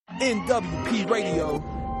NWP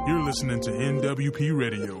Radio. You're listening to NWP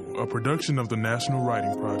Radio, a production of the National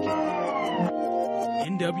Writing Project.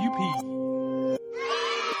 NWP.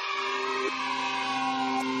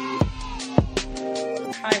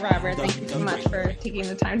 Hi, Robert. Thank you so much for taking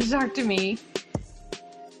the time to talk to me.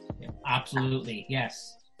 Absolutely,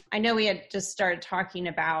 yes. I know we had just started talking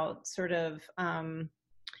about sort of,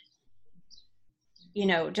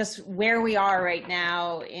 just where we are right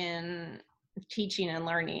now in teaching and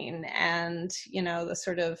learning, and, the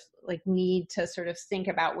sort of like need to sort of think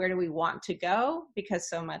about where do we want to go, because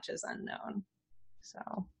so much is unknown.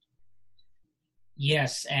 So.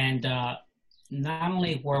 Yes, and not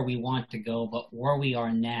only where we want to go, but where we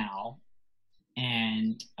are now,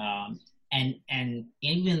 and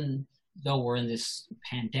even though we're in this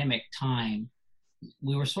pandemic time,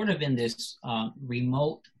 we were sort of in this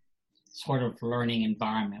remote sort of learning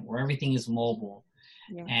environment where everything is mobile.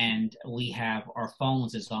 Yeah. And we have our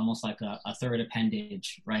phones is almost like a third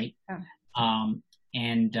appendage, right?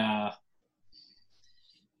 Yeah.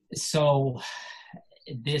 So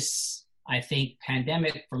this, I think,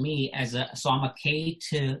 pandemic for me so I'm a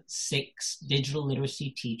K-6 digital literacy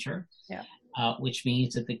teacher. Yeah. Which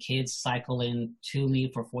means that the kids cycle in to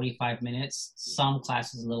me for 45 minutes, some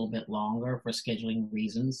classes a little bit longer for scheduling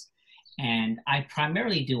reasons. And I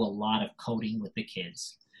primarily do a lot of coding with the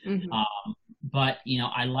kids. Mm-hmm. But,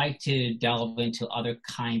 I like to delve into other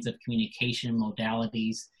kinds of communication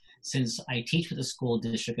modalities. Since I teach with the school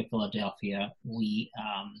district of Philadelphia, we,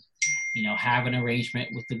 have an arrangement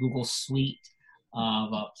with the Google Suite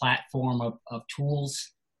of a platform of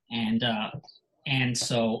tools. And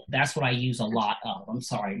so that's what I use a lot of. I'm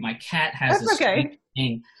sorry. My cat has this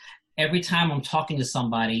thing. Every time I'm talking to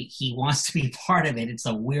somebody, he wants to be part of it. It's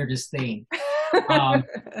the weirdest thing.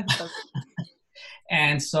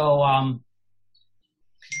 And so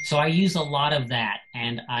I use a lot of that,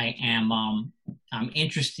 and I am I'm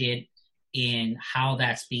interested in how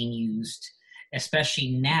that's being used,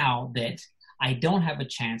 especially now that I don't have a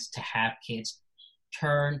chance to have kids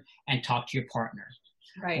turn and talk to your partner.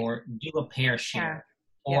 Right. Or do a pair share.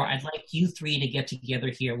 Yeah. Or I'd like you three to get together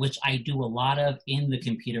here, which I do a lot of in the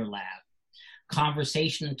computer lab.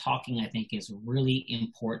 Conversation and talking, I think, is really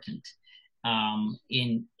important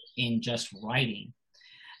in just writing.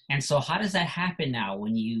 And so how does that happen now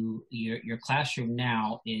when your classroom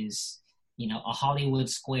now is, a Hollywood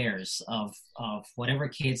Squares of whatever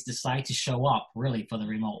kids decide to show up really for the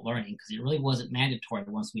remote learning, because it really wasn't mandatory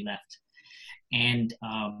once we left. And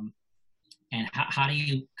how do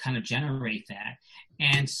you kind of generate that?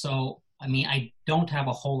 And so, I don't have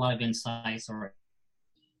a whole lot of insights or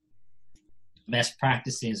best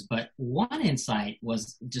practices, but one insight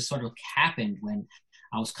was just sort of happened when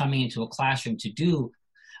I was coming into a classroom to do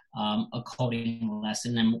a coding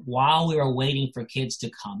lesson. And while we were waiting for kids to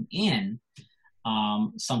come in,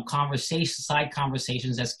 some side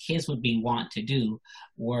conversations, as kids would want to do,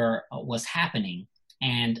 was happening.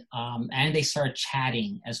 And they started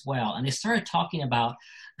chatting as well. And they started talking about,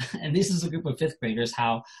 and this is a group of fifth graders,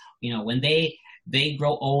 how, when they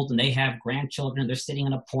grow old and they have grandchildren, they're sitting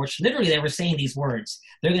on a porch. Literally, they were saying these words.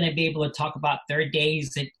 They're going to be able to talk about their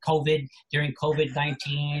days at during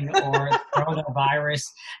COVID-19 or coronavirus.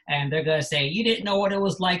 And they're going to say, you didn't know what it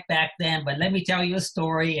was like back then, but let me tell you a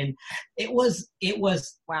story. And it was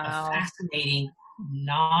wow. A fascinating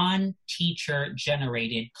non-teacher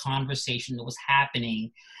generated conversation that was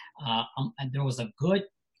happening. And there was at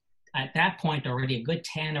that point already a good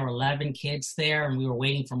 10 or 11 kids there, and we were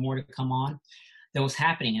waiting for more to come on. That was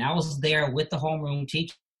happening. And I was there with the homeroom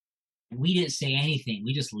teacher. We didn't say anything.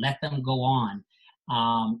 We just let them go on,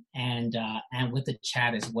 and with the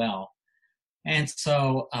chat as well. And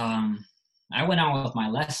so I went on with my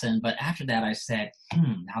lesson, but after that I said,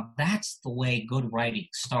 now that's the way good writing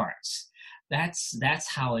starts.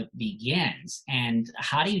 That's how it begins. And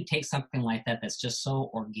how do you take something like that that's just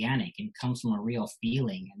so organic and comes from a real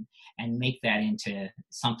feeling and make that into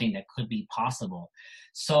something that could be possible?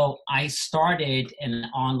 So I started an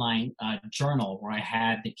online journal where I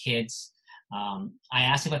had the kids. I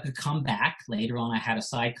asked if I could come back later on. I had a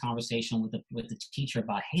side conversation with the teacher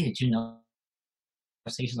about, hey, did you know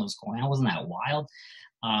conversation that was going on? Wasn't that wild?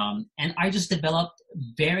 And I just developed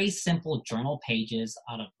very simple journal pages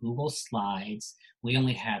out of Google Slides. We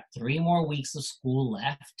only had 3 more weeks of school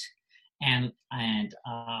left. And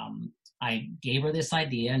I gave her this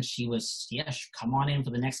idea, and she was, yes, come on in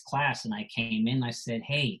for the next class. And I came in, I said,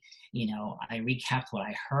 hey, I recapped what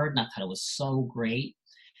I heard, and I thought it was so great.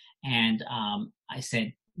 And I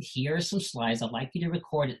said, here are some slides. I'd like you to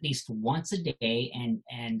record at least once a day.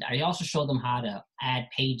 And I also showed them how to add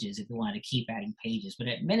pages if you want to keep adding pages. But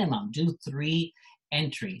at minimum, do 3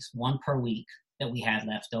 entries, one per week that we had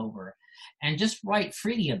left over, and just write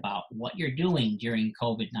freely about what you're doing during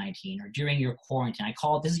COVID-19 or during your quarantine. I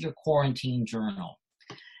call it, this is your quarantine journal.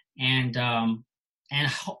 And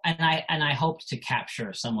I hoped to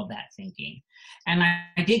capture some of that thinking. And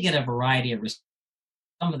I did get a variety of responses.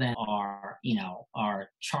 Some of them are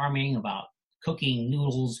charming about cooking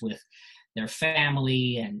noodles with their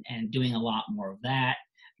family and doing a lot more of that.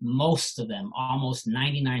 Most of them, almost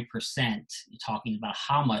 99%, talking about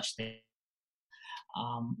how much they.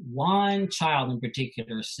 One child in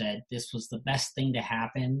particular said, this was the best thing to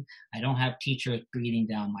happen. I don't have teachers breathing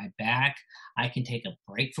down my back. I can take a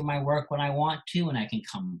break from my work when I want to, and I can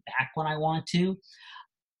come back when I want to.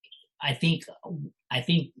 I think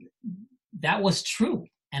that was true.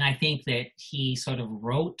 And I think that he sort of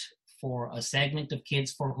wrote for a segment of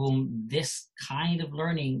kids for whom this kind of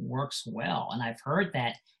learning works well. And I've heard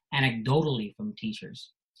that anecdotally from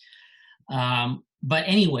teachers. But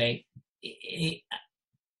anyway,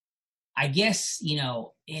 I guess,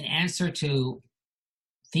 in answer to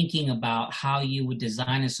thinking about how you would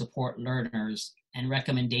design and support learners and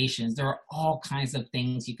recommendations, there are all kinds of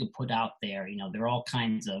things you could put out there. There are all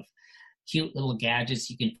kinds of cute little gadgets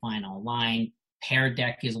you can find online. Pear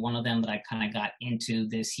Deck is one of them that I kind of got into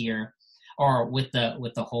this year, or with the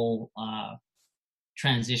whole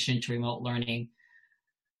transition to remote learning.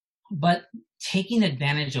 But taking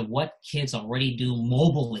advantage of what kids already do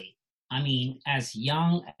mobilely. I mean, as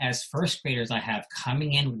young as first graders I have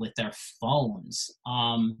coming in with their phones,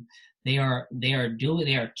 they are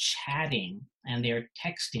chatting and they're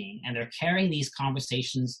texting and they're carrying these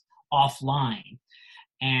conversations offline.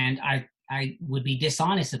 And I would be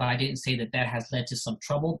dishonest if I didn't say that has led to some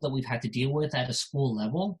trouble that we've had to deal with at a school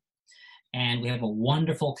level. And we have a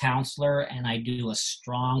wonderful counselor, and I do a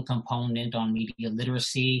strong component on media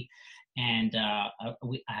literacy. And I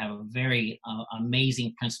have a very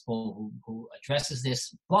amazing principal who addresses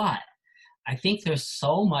this. But I think there's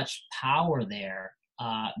so much power there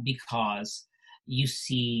because you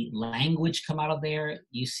see language come out of there.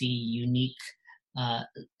 You see unique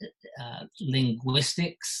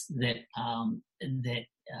linguistics that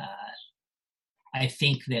I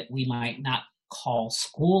think that we might not call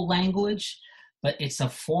school language, but it's a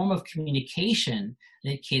form of communication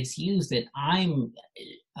that kids use that I'm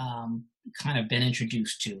kind of been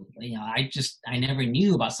introduced to. I never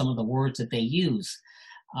knew about some of the words that they use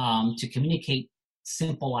to communicate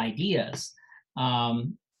simple ideas.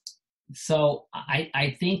 So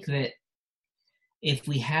I think that if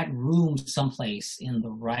we had room someplace in the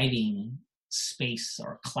writing space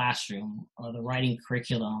or classroom or the writing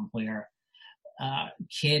curriculum where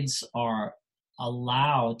kids are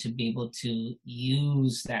allowed to be able to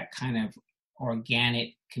use that kind of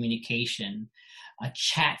organic communication, a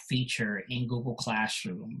chat feature in Google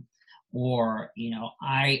Classroom, or,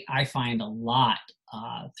 I find a lot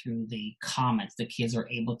through the comments that kids are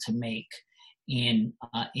able to make in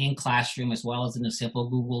Classroom as well as in a simple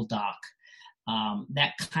Google Doc.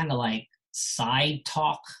 That kind of like side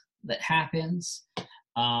talk that happens.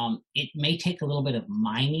 It may take a little bit of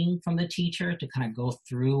mining from the teacher to kind of go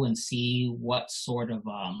through and see what sort of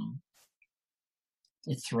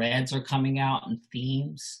threads are coming out and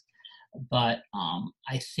themes. But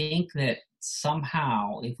I think that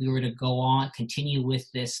somehow if we were to continue with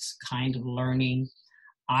this kind of learning,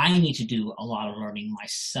 I need to do a lot of learning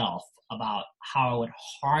myself about how I would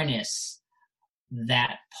harness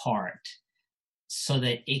that part so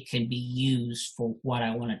that it can be used for what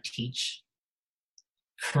I want to teach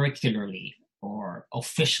curricularly or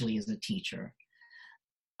officially as a teacher,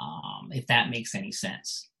 if that makes any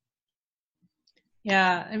sense.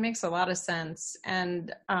 Yeah, it makes a lot of sense.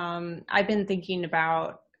 And I've been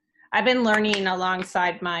learning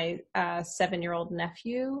alongside my 7-year-old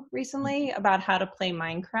nephew recently about how to play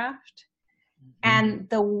Minecraft. Mm-hmm. And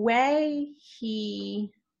the way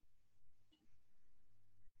he's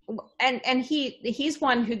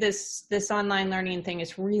one who this online learning thing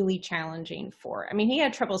is really challenging for. I mean, he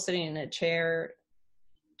had trouble sitting in a chair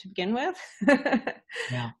to begin with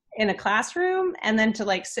yeah. in a classroom, and then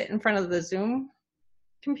to sit in front of the Zoom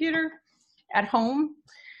computer at home.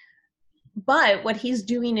 But what he's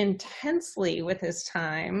doing intensely with his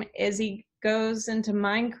time is he goes into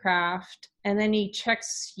Minecraft and then he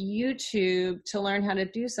checks YouTube to learn how to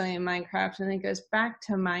do something in Minecraft, and then goes back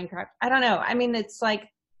to Minecraft. I don't know. I mean, it's like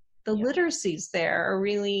the literacies there are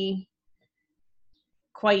really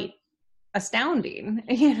quite astounding,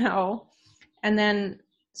 and then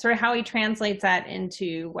sort of how he translates that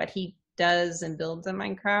into what he does and builds in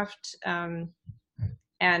Minecraft.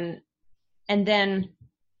 And then,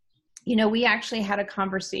 we actually had a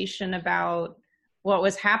conversation about what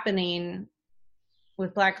was happening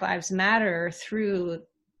with Black Lives Matter through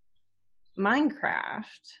Minecraft,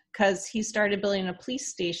 because he started building a police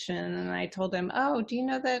station, and I told him, oh, do you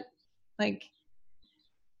know that like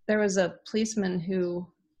there was a policeman who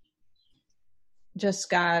just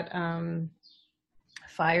got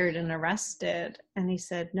fired and arrested? And he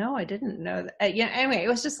said, no, I didn't know that. Yeah, anyway, it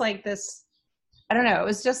was just like this, I don't know,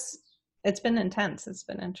 it's been intense, it's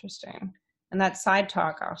been interesting. And that side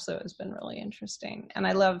talk also has been really interesting. And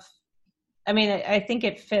I think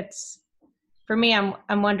it fits. For me,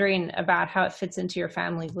 I'm wondering about how it fits into your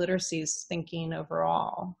family literacies thinking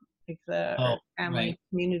overall, like the family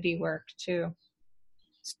community work too.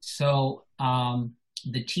 So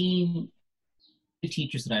the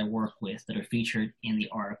teachers that I work with that are featured in the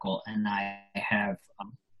article, and I have,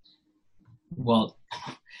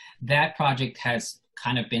 that project has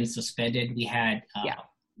kind of been suspended. We had,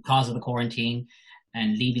 because of the quarantine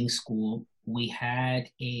and leaving school, we had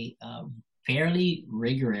a fairly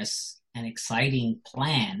rigorous and exciting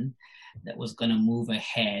plan that was going to move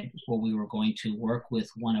ahead, where we were going to work with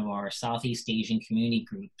one of our Southeast Asian community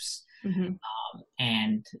groups,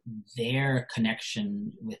 and their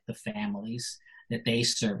connection with the families that they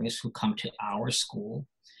service who come to our school,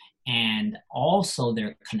 and also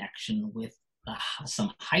their connection with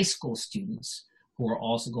some high school students who are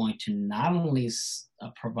also going to not only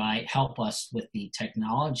help us with the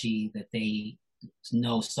technology that they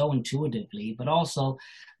know so intuitively, but also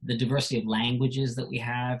the diversity of languages that we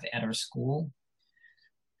have at our school.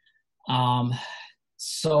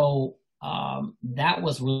 That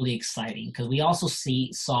was really exciting, because we also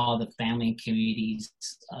saw the Family and Communities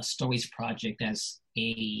Stories Project as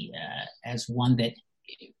one that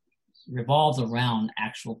revolves around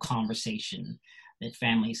actual conversation that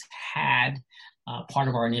families had. Part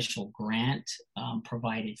of our initial grant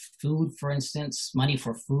provided food, for instance, money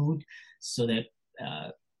for food, so that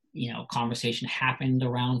conversation happened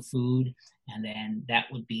around food, and then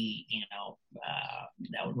that would be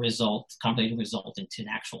conversation result into an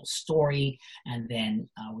actual story, and then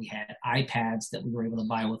we had iPads that we were able to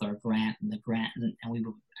buy with our grant, and we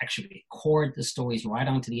would actually record the stories right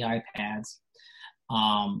onto the iPads.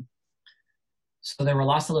 So there were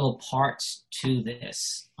lots of little parts to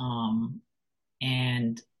this,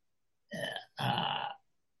 and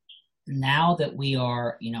now that we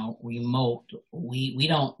are, remote,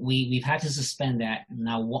 we've had to suspend that.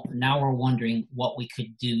 Now we're wondering what we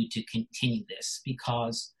could do to continue this,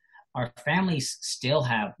 because our families still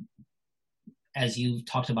have, as you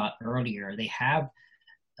talked about earlier, they have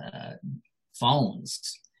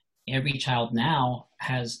phones. Every child now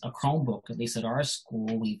has a Chromebook, at least at our school.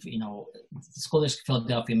 The school district of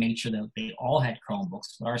Philadelphia made sure that they all had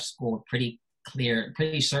Chromebooks, but our school were pretty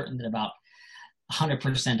certain that about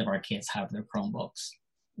 100% of our kids have their Chromebooks.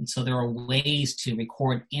 And so there are ways to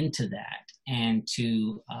record into that and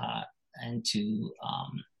to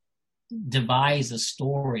devise a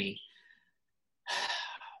story.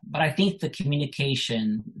 But I think the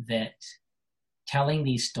communication, that telling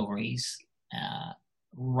these stories,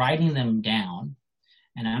 writing them down,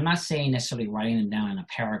 and I'm not saying necessarily writing them down in a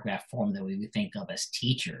paragraph form that we would think of as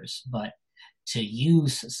teachers, but to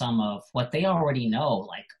use some of what they already know,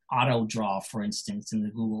 like auto draw, for instance, in the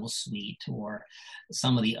Google Suite, or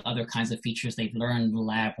some of the other kinds of features they've learned in the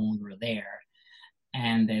lab when we were there.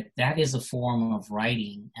 And that is a form of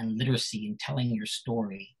writing and literacy and telling your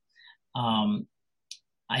story.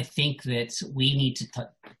 I think that we need to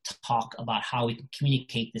talk about how we can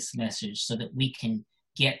communicate this message so that we can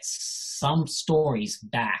get some stories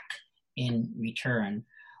back in return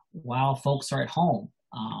while folks are at home.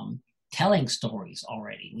 Telling stories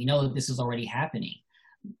already. We know that this is already happening,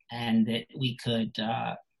 and that we could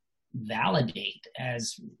validate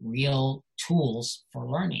as real tools for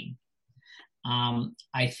learning.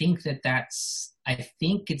 I think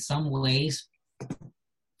in some ways,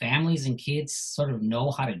 families and kids sort of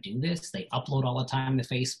know how to do this. They upload all the time to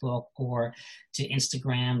Facebook or to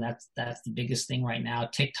Instagram. That's the biggest thing right now,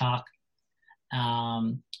 TikTok.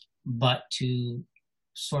 But to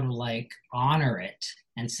sort of like honor it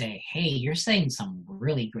and say, hey, you're saying some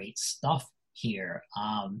really great stuff here.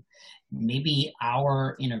 Maybe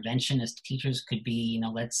our intervention as teachers could be,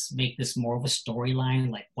 let's make this more of a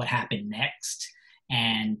storyline, like what happened next,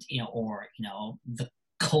 and the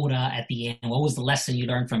coda at the end. What was the lesson you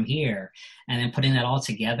learned from here? And then putting that all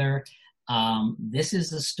together. This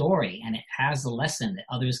is a story, and it has a lesson that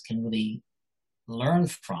others can really learn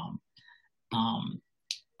from.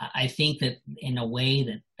 I think that in a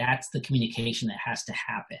way that's the communication that has to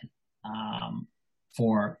happen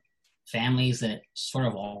for families that sort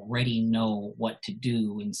of already know what to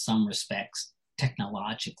do in some respects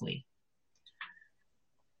technologically.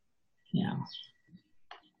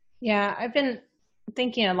 Yeah, I've been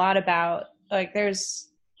thinking a lot about, like, there's,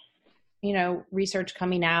 research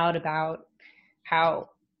coming out about how,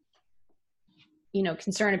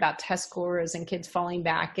 concern about test scores and kids falling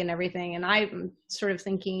back and everything. And I'm sort of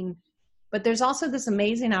thinking, but there's also this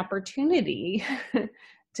amazing opportunity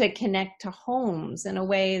to connect to homes in a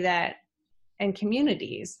way that, and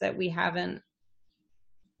communities that we haven't,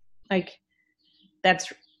 like,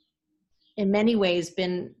 that's in many ways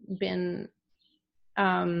been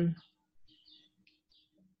an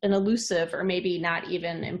elusive or maybe not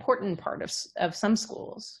even important part of some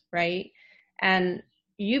schools, right? And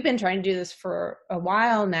you've been trying to do this for a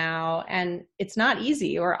while now, and it's not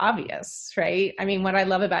easy or obvious, right? I mean, what I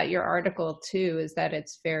love about your article too is that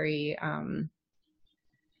it's very,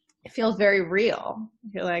 it feels very real.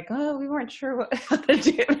 You're like, oh, we weren't sure how to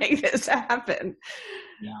do to make this happen.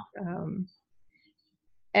 Yeah.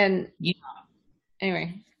 And yeah.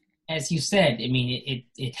 Anyway, as you said, I mean,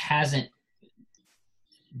 it hasn't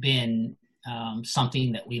been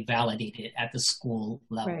something that we validated at the school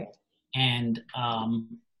level. right. And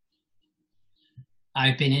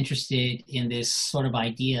I've been interested in this sort of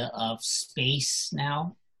idea of space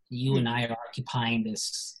now. You and I are occupying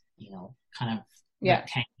this, kind of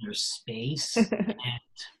rectangular space.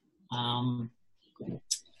 And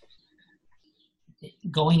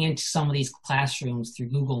going into some of these classrooms through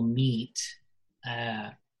Google Meet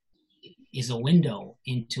is a window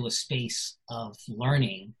into a space of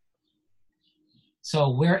learning. So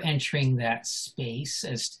we're entering that space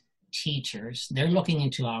as teachers. They're looking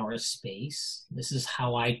into our space. This is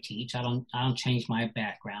how I teach. I don't change my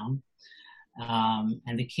background.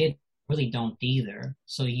 And the kids really don't either.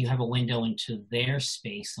 So you have a window into their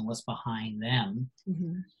space and what's behind them.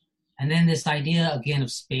 Mm-hmm. And then this idea again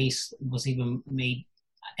of space was even made,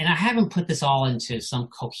 and I haven't put this all into some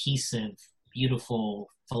cohesive, beautiful,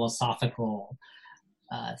 philosophical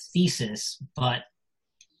thesis, but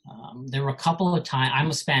there were a couple of times, I'm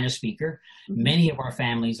a Spanish speaker. Mm-hmm. Many of our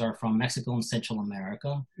families are from Mexico and Central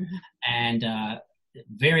America. Mm-hmm. And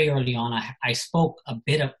very early on, I spoke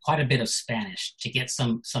quite a bit of Spanish to get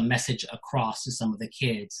some message across to some of the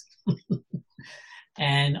kids.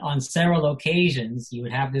 And on several occasions, you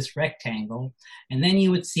would have this rectangle, and then you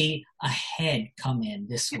would see a head come in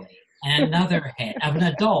this way, and another head of an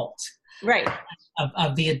adult. Right.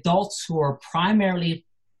 Of the adults who are primarily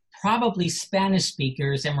probably Spanish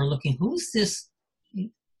speakers, and we're looking, who's this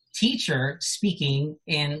teacher speaking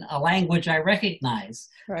in a language I recognize?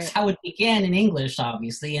 Right. How it began in English,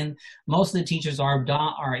 obviously, and most of the teachers are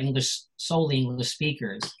English, solely English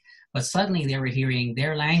speakers. But suddenly they were hearing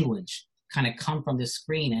their language kind of come from the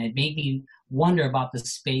screen, and it made me wonder about the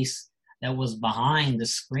space that was behind the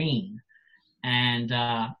screen. And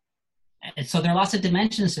so there are lots of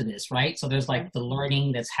dimensions to this, right? So there's like the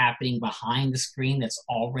learning that's happening behind the screen that's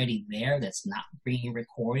already there, that's not being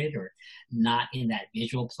recorded or not in that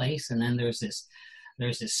visual place. And then there's this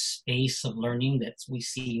space of learning that we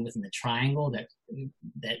see within the triangle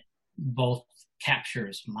that both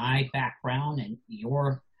captures my background and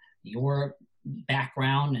your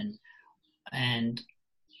background and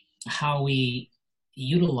how we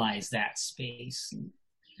utilize that space.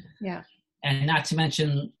 Yeah. And not to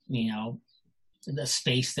mention, the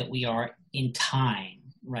space that we are in time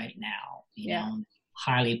right now, you know,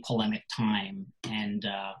 highly polemic time, and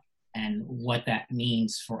what that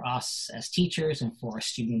means for us as teachers and for our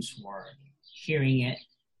students who are hearing it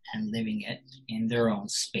and living it in their own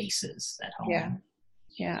spaces at home.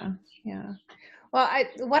 Yeah. Well,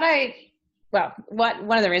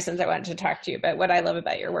 one of the reasons I wanted to talk to you, but what I love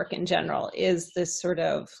about your work in general is this sort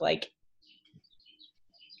of like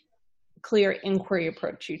clear inquiry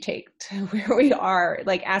approach you take to where we are,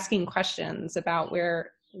 like asking questions about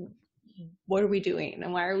what are we doing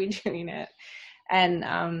and why are we doing it?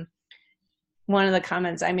 And one of the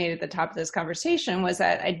comments I made at the top of this conversation was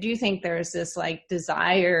that I do think there's this like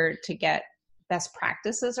desire to get best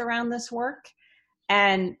practices around this work.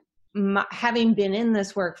 And having been in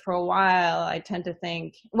this work for a while, I tend to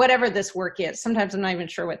think whatever this work is, sometimes I'm not even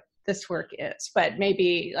sure what this work is, but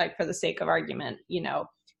maybe like for the sake of argument,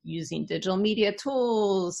 using digital media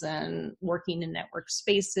tools and working in network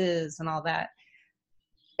spaces and all that,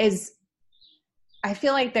 I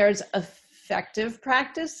feel like there's effective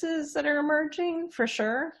practices that are emerging for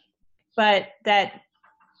sure, but that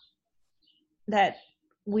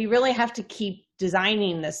we really have to keep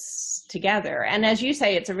designing this together. And as you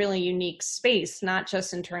say, it's a really unique space, not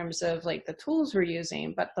just in terms of like the tools we're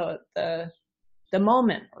using, but the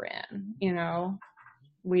moment we're in.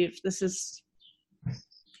 This is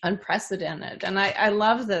unprecedented. And I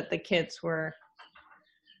love that the kids were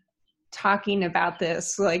talking about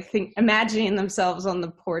this, like imagining themselves on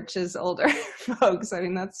the porch as older folks. I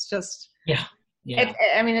mean, that's just, yeah.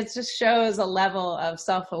 It just shows a level of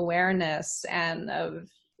self-awareness and of,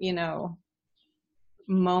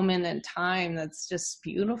 moment in time that's just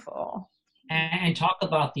beautiful. And talk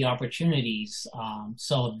about the opportunities.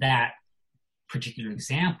 So that particular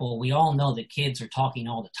example, we all know that kids are talking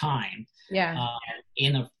all the time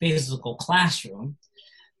in a physical classroom,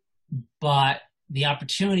 but the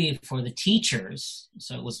opportunity for the teachers,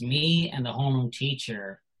 so it was me and the homeroom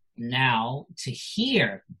teacher now to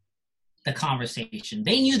hear the conversation.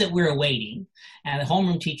 They knew that we were waiting, and the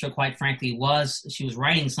homeroom teacher, quite frankly, she was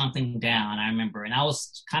writing something down, I remember, and I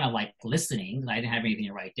was kind of like listening. I didn't have anything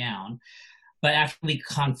to write down. But after we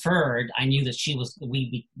conferred, I knew that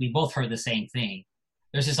we both heard the same thing.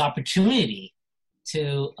 There's this opportunity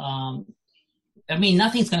to,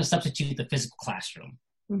 nothing's going to substitute the physical classroom,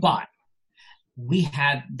 but we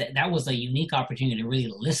had, that was a unique opportunity to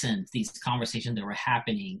really listen to these conversations that were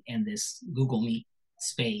happening in this Google Meet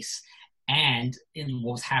space and in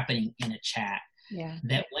what was happening in a chat. Yeah.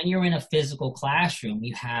 That when you're in a physical classroom,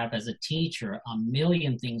 you have, as a teacher, a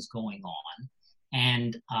million things going on.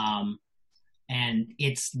 And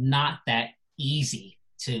it's not that easy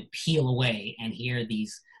to peel away and hear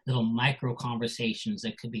these little micro conversations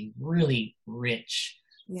that could be really rich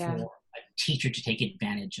for a teacher to take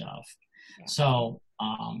advantage of. Yeah. So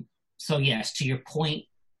yes, to your point,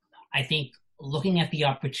 I think looking at the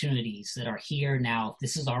opportunities that are here now,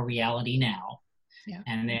 this is our reality now. Yeah.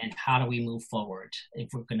 And then how do we move forward if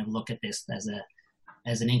we're going to look at this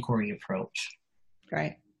as an inquiry approach?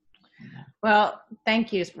 Right. Yeah. Well,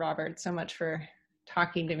 thank you, Robert, so much for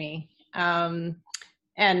talking to me, and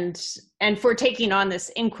for taking on this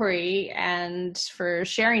inquiry and for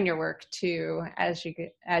sharing your work too as you go.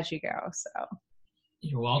 So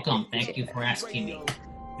you're welcome. Thank you for asking me.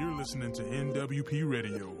 You're listening to NWP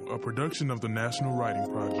Radio, a production of the National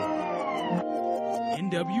Writing Project.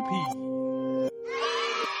 NWP.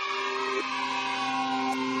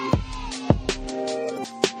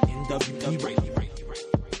 NWP Radio.